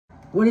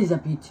What is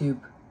up, YouTube?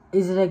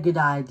 Is it a good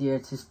idea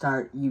to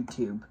start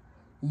YouTube?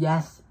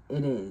 Yes,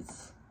 it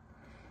is.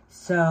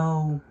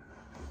 So,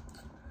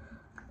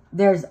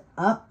 there's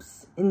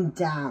ups and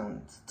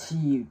downs to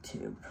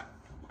YouTube.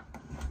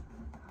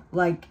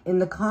 Like, in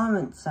the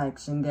comment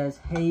section, there's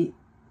hate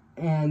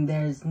and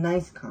there's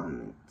nice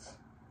comments.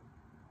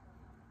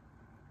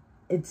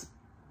 It's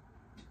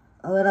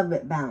a little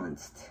bit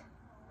balanced.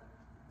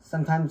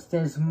 Sometimes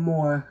there's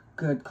more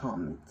good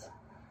comments.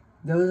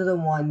 Those are the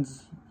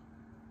ones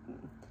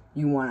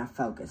you want to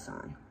focus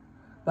on.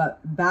 But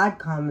bad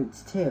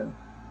comments too.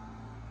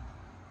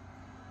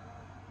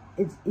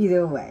 It's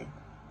either way.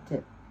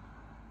 To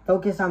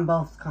focus on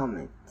both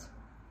comments.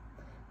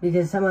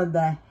 Because some of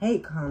the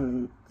hate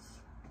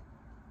comments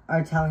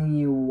are telling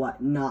you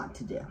what not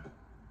to do.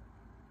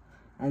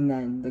 And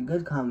then the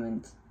good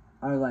comments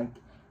are like,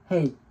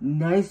 hey,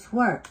 nice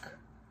work.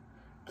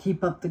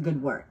 Keep up the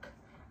good work.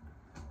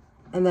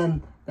 And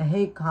then the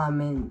hate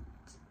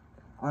comments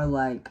are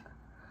like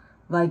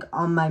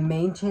on my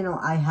main channel,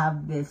 I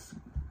have this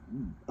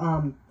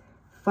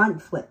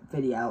front flip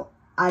video.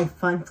 I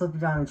front flipped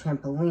it on a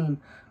trampoline,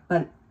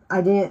 but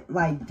I didn't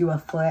like do a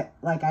flip.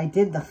 Like, I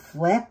did the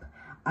flip,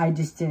 I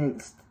just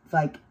didn't,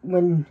 like,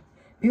 when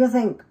people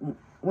think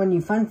when you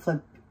front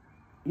flip,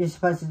 you're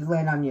supposed to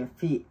land on your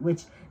feet,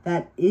 which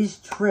that is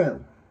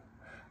true.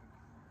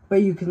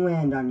 But you can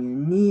land on your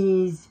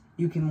knees,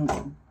 you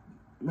can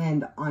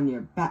land on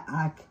your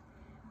back.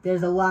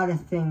 There's a lot of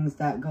things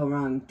that go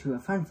wrong to a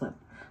front flip.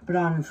 But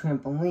on a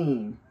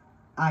trampoline,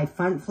 I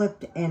front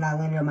flipped and I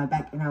landed on my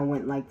back and I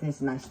went like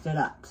this and I stood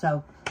up.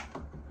 So,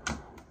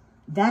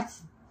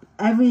 that's,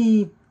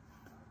 every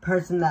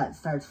person that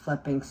starts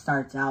flipping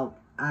starts out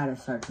at a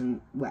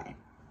certain way.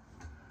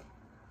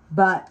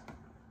 But,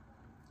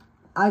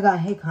 I got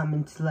hate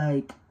comments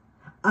like,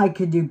 I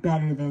could do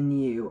better than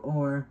you,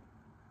 or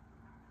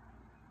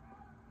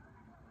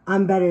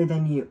I'm better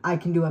than you, I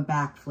can do a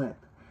backflip.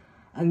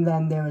 And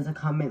then there was a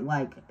comment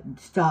like,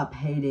 stop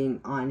hating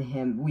on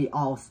him, we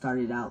all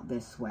started out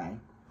this way.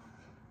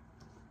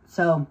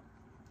 So,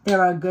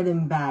 there are good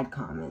and bad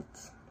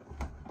comments.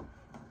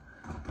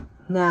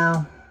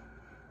 Now,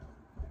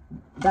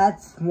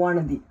 that's one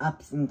of the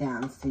ups and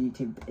downs to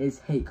YouTube, is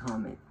hate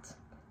comments.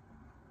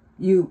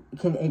 You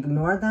can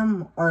ignore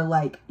them, or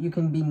like, you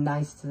can be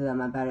nice to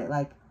them about it,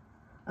 like,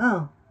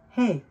 oh,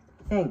 hey,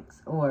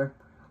 thanks, or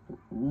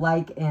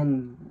like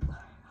and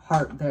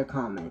heart their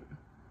comment.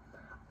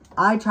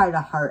 I try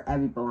to heart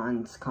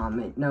everyone's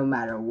comment, no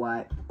matter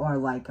what, or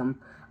like them.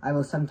 I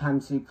will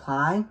sometimes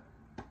reply.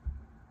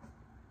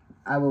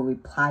 I will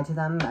reply to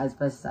them as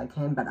best as I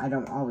can, but I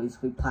don't always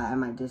reply. I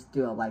might just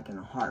do a like and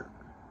a heart.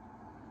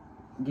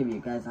 Give you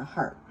guys a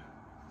heart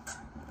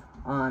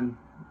on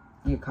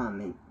your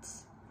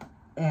comments.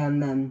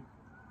 And then,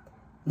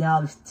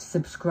 now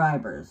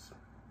subscribers.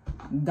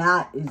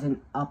 That is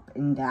an up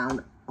and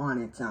down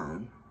on its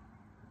own.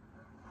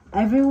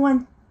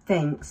 Everyone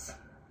thinks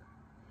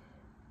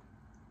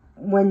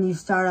when you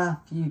start off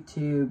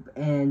YouTube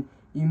and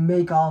you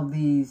make all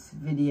these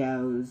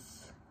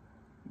videos,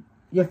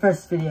 your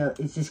first video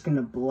is just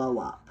gonna blow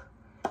up.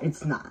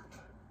 It's not.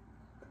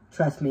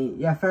 Trust me,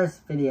 your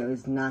first video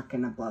is not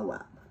gonna blow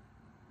up.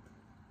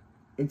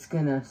 It's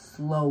gonna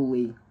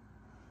slowly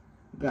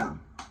go.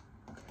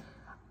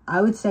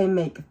 I would say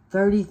make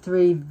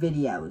 33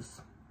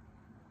 videos.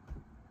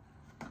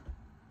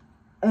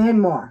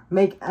 And more.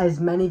 Make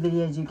as many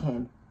videos as you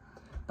can.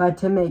 But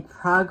to make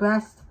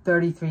progress,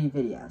 33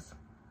 videos.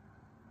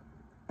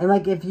 And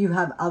like, if you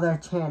have other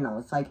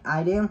channels like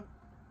I do,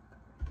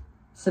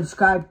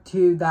 subscribe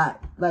to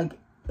that. Like,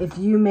 if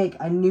you make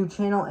a new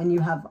channel and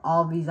you have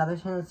all these other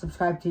channels,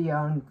 subscribe to your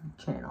own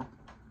channel.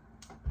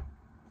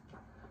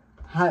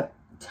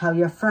 Tell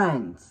your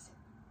friends.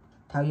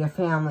 Tell your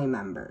family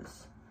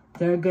members.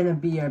 They're gonna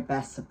be your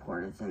best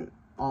supporters in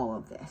all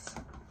of this.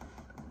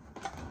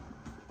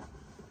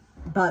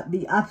 But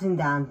the ups and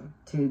downs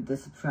to the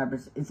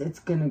subscribers is it's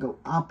gonna go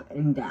up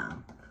and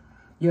down.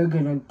 You're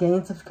gonna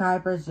gain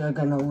subscribers, you're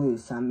gonna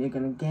lose some. You're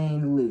gonna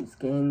gain,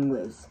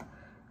 lose.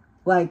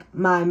 Like,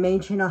 my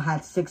main channel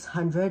had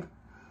 600,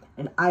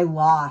 and I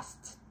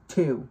lost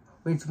 2,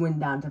 which went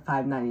down to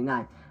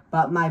 599.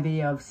 But my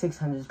video of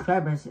 600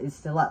 subscribers is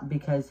still up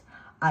because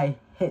I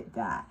hit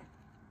that.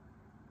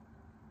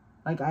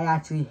 Like, I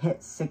actually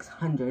hit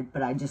 600,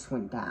 but I just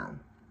went down.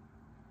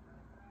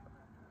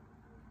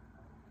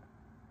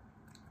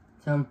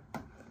 So,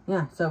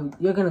 yeah, so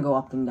you're gonna go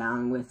up and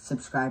down with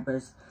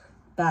subscribers.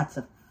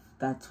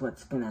 That's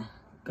what's gonna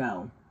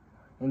go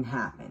and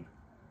happen.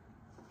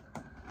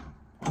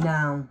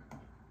 Now,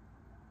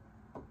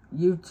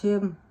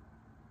 YouTube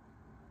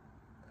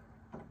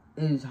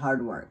is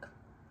hard work.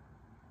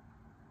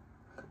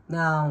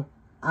 Now,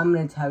 I'm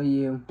gonna tell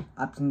you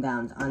ups and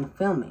downs on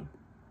filming.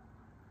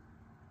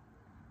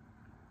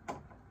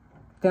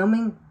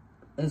 Filming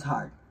is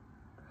hard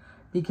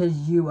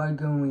because you are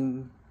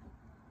going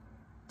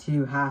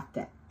to have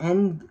to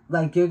end,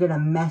 like, you're gonna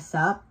mess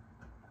up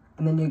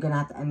and then you're gonna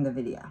have to end the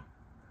video.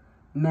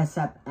 Mess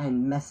up,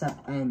 end, mess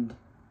up, end.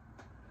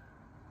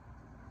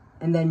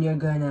 And then you're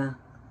gonna,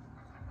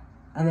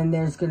 and then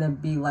there's gonna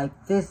be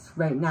like this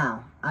right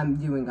now. I'm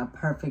doing a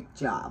perfect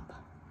job,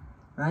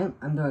 right?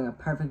 I'm doing a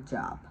perfect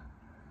job.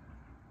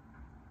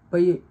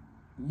 But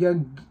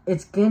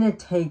it's gonna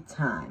take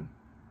time.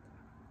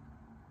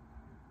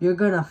 You're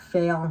gonna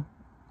fail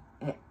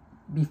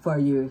before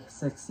you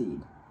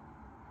succeed.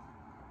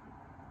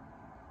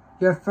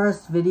 Your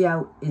first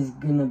video is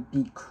gonna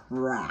be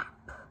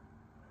crap.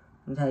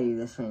 I'll tell you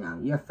this right now.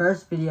 Your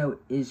first video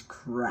is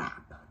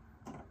crap.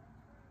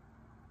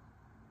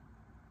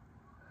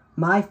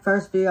 My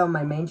first video on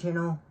my main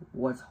channel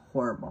was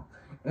horrible.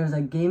 It was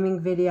a gaming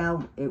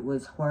video. It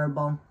was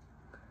horrible.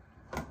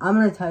 I'm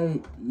gonna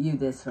tell you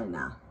this right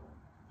now.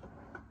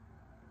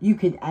 You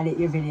could edit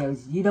your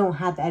videos. You don't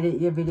have to edit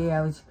your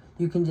videos.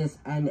 You can just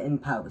end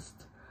and post.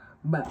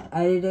 But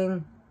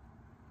editing,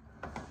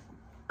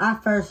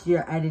 at first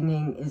your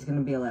editing is going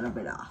to be a little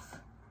bit off.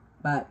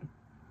 But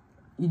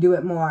you do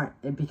it more,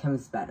 it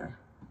becomes better.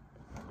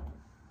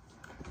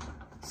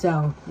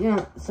 So,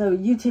 yeah, so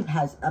YouTube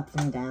has ups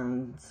and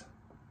downs.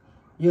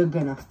 You're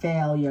going to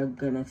fail, you're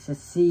going to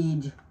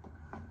succeed.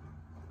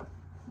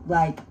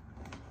 Like,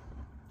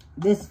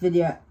 this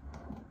video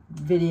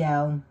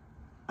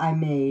I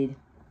made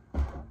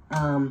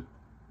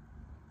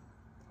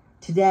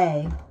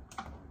today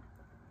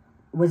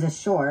was a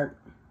short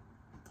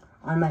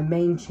on my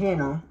main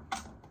channel,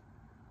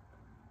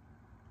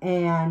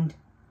 and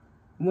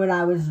when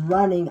I was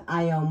running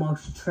I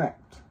almost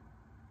tripped.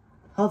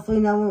 Hopefully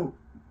no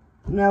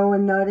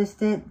one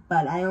noticed it,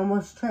 but I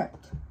almost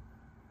tripped.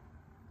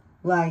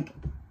 Like,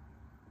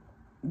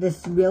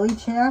 this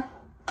wheelie chair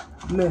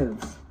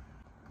moves,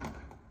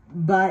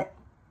 but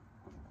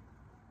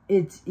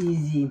it's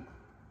easy.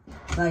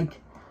 Like,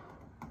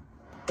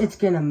 it's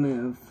gonna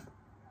move,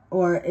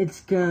 or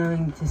it's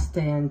going to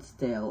stand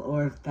still,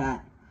 or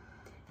that.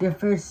 Your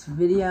first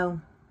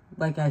video,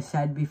 like I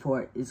said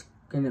before, is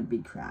gonna be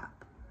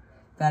crap.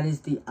 That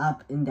is the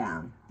up and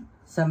down.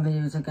 Some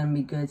videos are gonna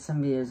be good,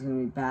 some videos are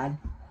gonna be bad.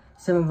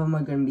 Some of them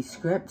are gonna be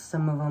scripts,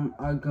 some of them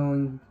are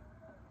going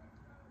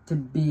to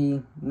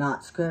be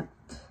not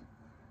script.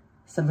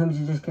 Sometimes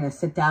you're just gonna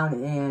sit down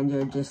and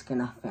you're just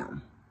gonna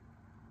film.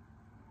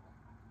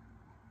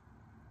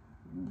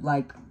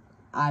 Like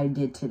I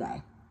did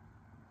today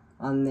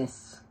on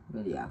this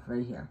video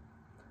right here.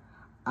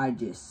 I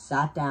just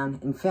sat down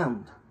and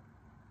filmed.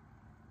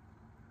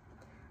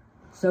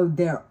 So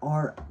there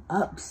are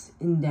ups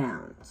and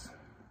downs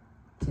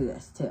to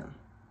this too,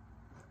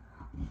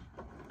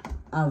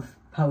 of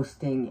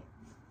posting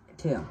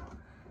too.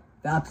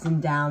 The ups and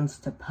downs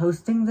to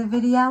posting the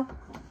video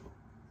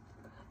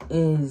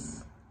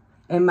is,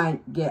 it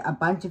might get a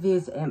bunch of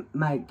views, it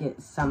might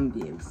get some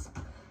views.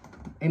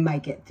 It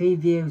might get 3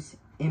 views,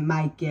 it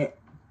might get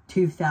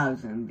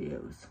 2,000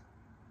 views.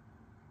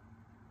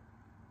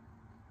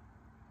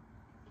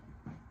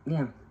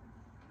 Yeah.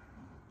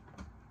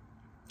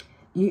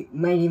 You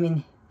might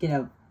even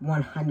get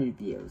 100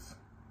 views.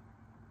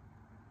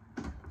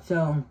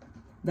 So,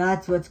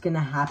 that's what's gonna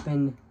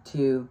happen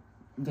to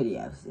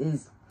videos,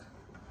 is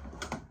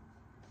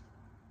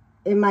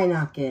it might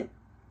not get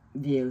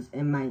views,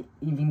 it might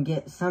even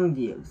get some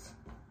views.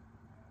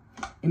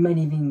 You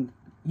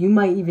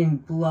might even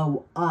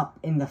blow up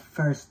in the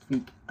first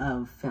week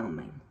of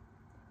filming.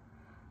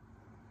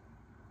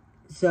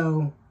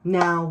 So,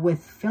 now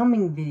with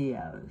filming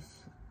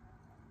videos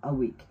a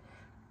week,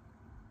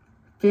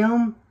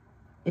 film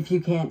if you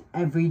can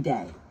every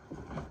day.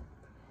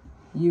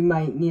 You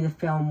might need to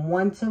film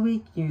once a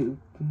week. You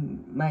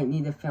might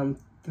need to film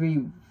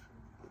three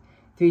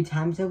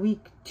times a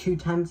week, 2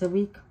 times a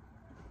week,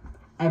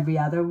 every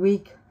other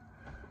week.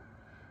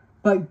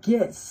 But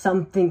get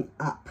something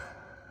up.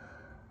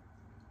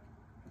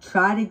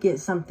 Try to get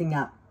something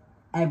up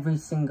every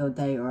single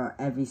day or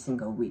every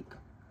single week.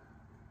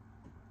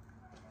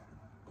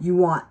 You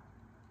want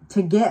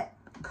to get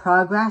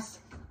progress,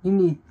 you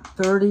need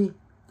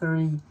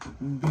 33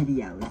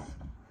 videos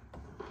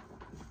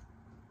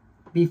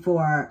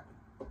before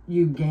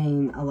you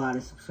gain a lot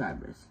of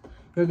subscribers.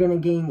 You're gonna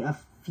gain a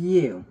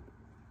few.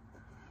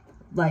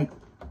 Like,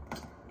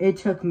 it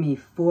took me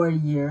 4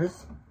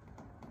 years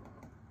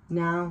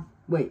now.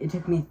 Wait, it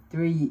took me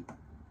 3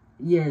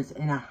 years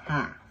and a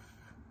half.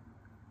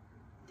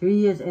 3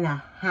 years and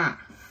a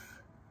half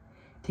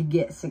to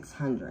get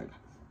 600.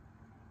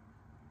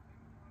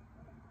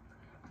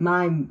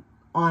 Mine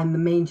on the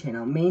main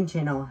channel. Main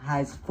channel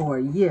has 4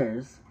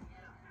 years.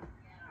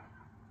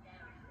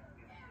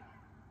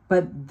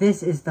 But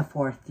this is the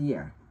 4th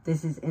year.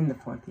 This is in the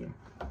 4th year.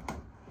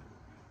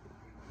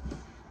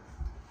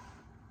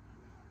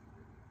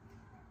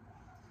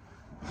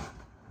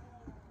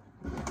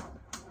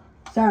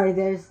 Sorry,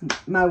 there's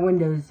my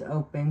window's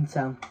open,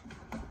 so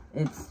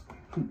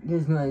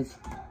there's noise.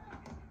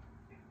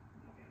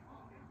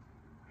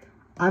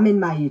 I'm in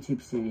my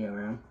YouTube studio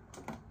room.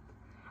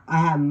 I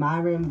have my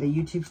room, the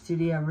YouTube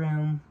studio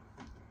room.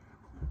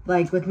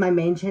 Like, with my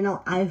main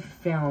channel, I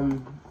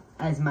film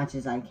as much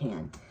as I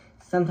can.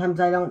 Sometimes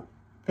I don't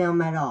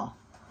film at all.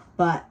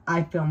 But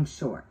I film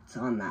shorts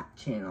on that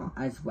channel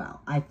as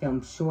well. I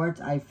film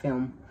shorts, I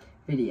film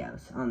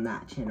videos on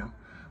that channel.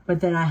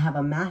 But then I have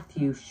a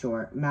Mathew's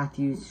Shorts,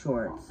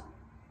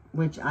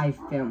 which I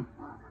film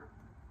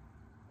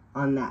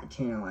on that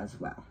channel as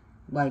well.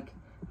 Like,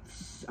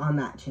 on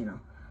that channel.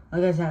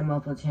 Like I said,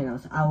 multiple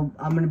channels. I'm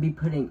going to be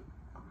putting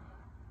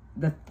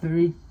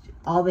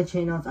all the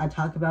channels I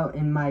talk about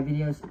in my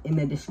videos in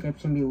the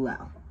description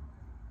below.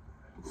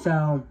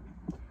 So,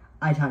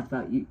 I talked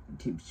about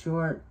YouTube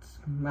Shorts,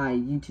 my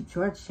YouTube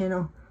Shorts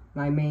channel,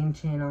 my main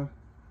channel.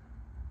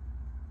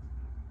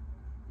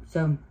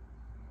 So,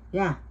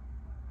 yeah.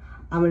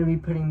 I'm going to be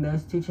putting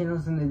those 2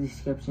 channels in the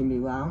description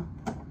below.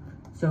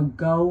 So,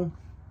 go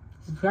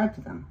subscribe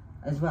to them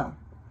as well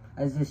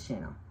as this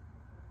channel.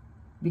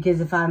 Because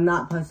if I'm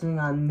not posting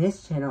on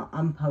this channel,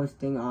 I'm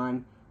posting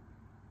on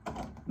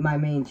my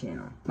main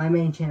channel. My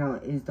main channel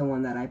is the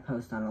one that I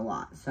post on a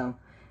lot. So,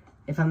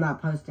 if I'm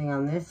not posting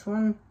on this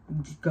one,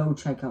 just go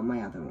check out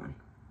my other one.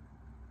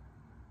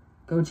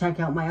 Go check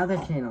out my other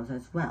channels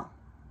as well.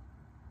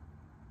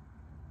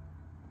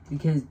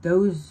 Because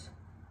those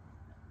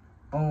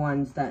are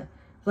ones that,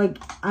 like,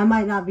 I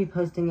might not be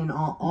posting in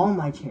all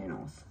my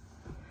channels.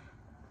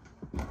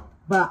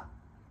 But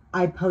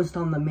I post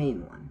on the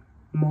main one,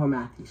 More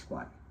Mathew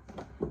Squad.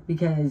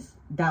 Because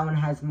that one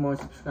has more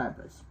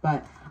subscribers.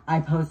 But I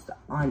post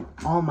on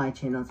all my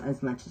channels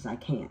as much as I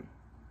can.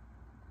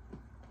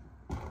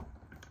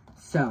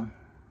 So,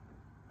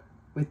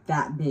 with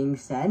that being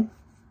said,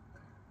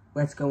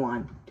 let's go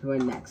on to our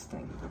next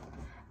thing.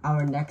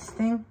 Our next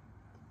thing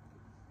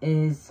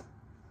is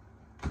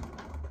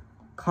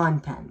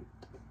content.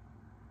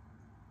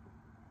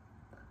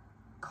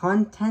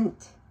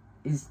 Content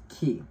is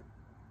key.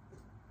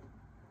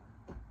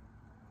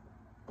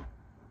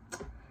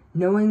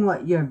 Knowing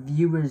what your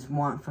viewers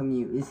want from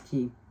you is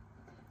key.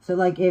 So,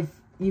 like, if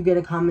you get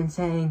a comment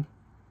saying,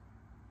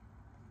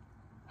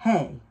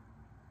 hey,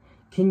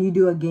 can you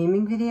do a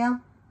gaming video?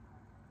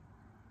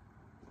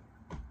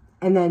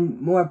 And then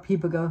more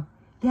people go,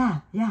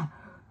 yeah,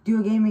 do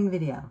a gaming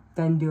video.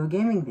 Then do a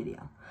gaming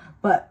video.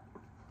 But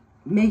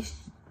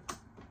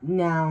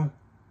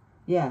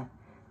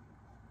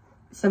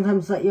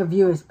sometimes let your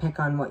viewers pick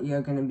on what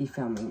you're going to be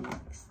filming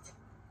next.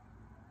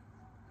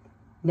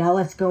 Now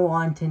let's go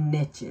on to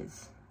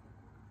niches.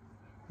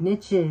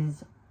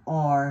 Niches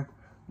are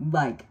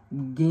like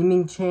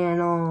gaming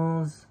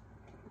channels,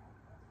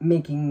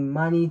 making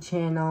money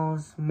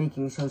channels,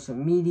 making social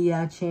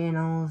media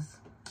channels.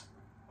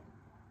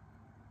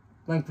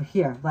 Like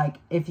here, like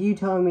if you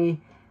told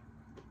me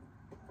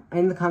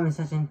in the comment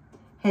section,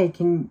 hey,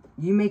 can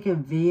you make a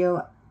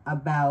video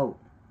about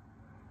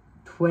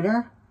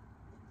Twitter?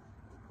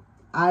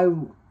 I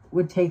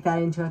would take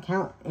that into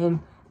account and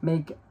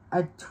make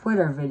a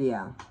Twitter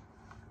video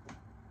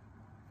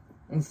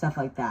and stuff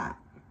like that.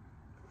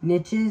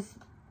 Niches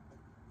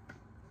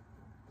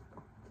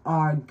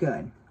are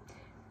good.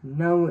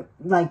 No,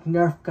 like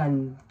Nerf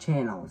gun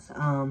channels,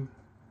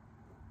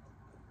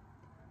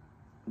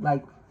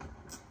 like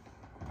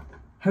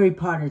Harry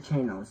Potter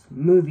channels,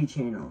 movie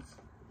channels.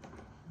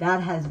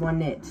 That has one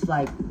niche,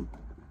 like,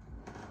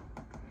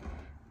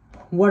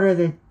 what are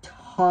the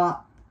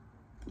top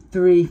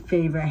 3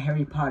 favorite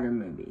Harry Potter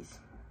movies?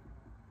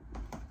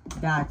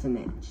 That's a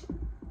niche.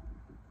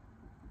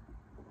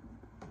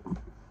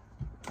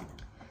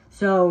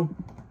 So,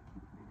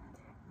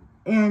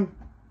 and,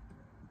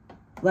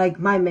 like,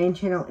 my main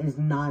channel is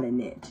not a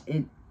niche.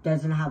 It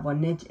doesn't have one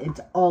niche. It's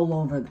all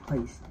over the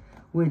place,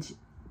 which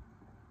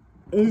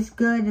is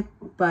good,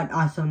 but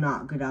also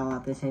not good all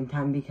at the same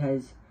time,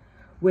 because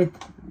with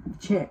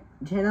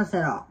channels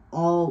that are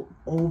all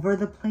over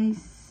the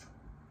place,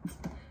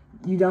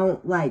 you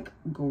don't, like,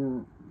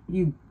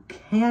 you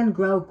can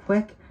grow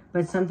quick,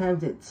 but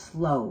sometimes it's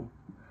slow.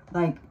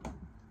 Like,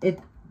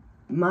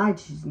 my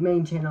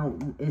main channel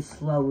is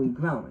slowly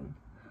growing,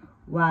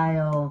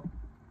 while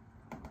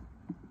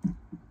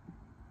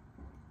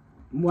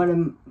one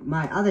of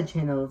my other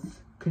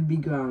channels could be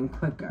growing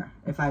quicker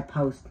if I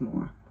post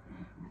more.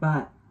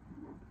 But,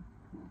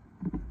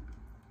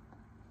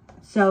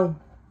 so,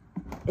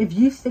 if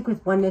you stick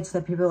with one niche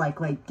that people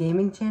like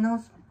gaming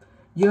channels,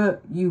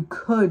 you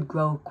could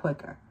grow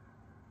quicker.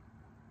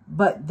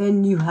 But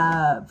then you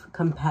have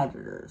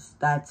competitors.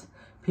 That's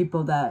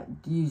people that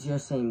use your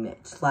same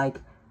niche,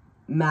 like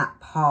Matt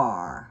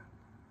Parr.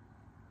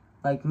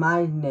 Like,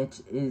 my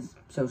niche is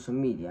social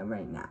media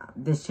right now.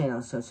 This channel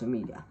is social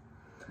media,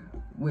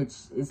 which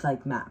is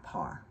like Matt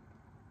Parr.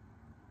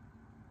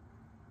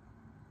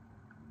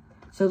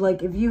 So,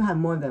 like, if you have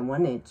more than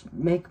one niche,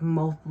 make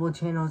multiple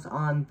channels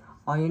on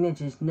all your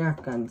niches: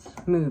 Nerf guns,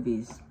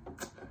 movies,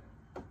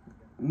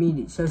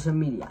 media, social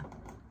media.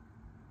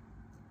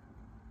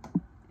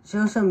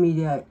 Social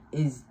media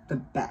is the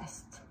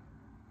best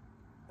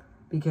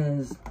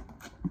because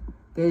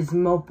there's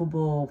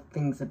multiple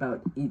things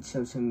about each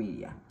social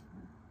media.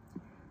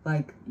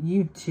 Like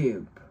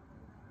YouTube,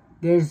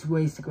 there's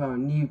ways to grow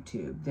on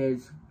YouTube.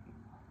 There's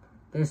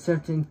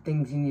certain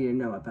things you need to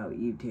know about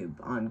YouTube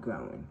on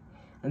growing.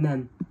 And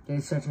then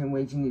there's certain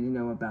ways you need to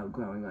know about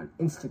growing on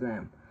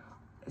Instagram,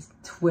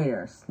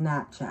 Twitter,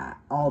 Snapchat,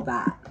 all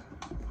that.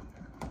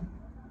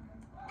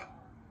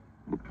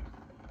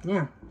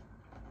 Yeah.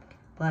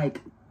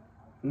 Like,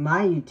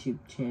 my YouTube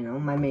channel,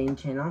 my main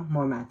channel,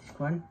 More Mathew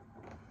Squad,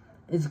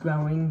 is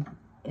growing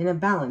in a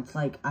balance.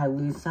 Like, I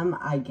lose some,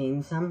 I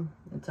gain some.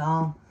 It's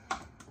all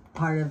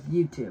part of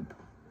YouTube.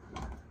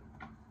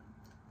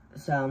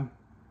 So,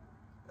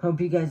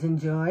 hope you guys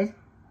enjoyed.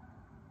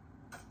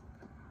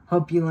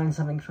 Hope you learned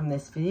something from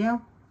this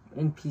video.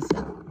 And peace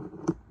out.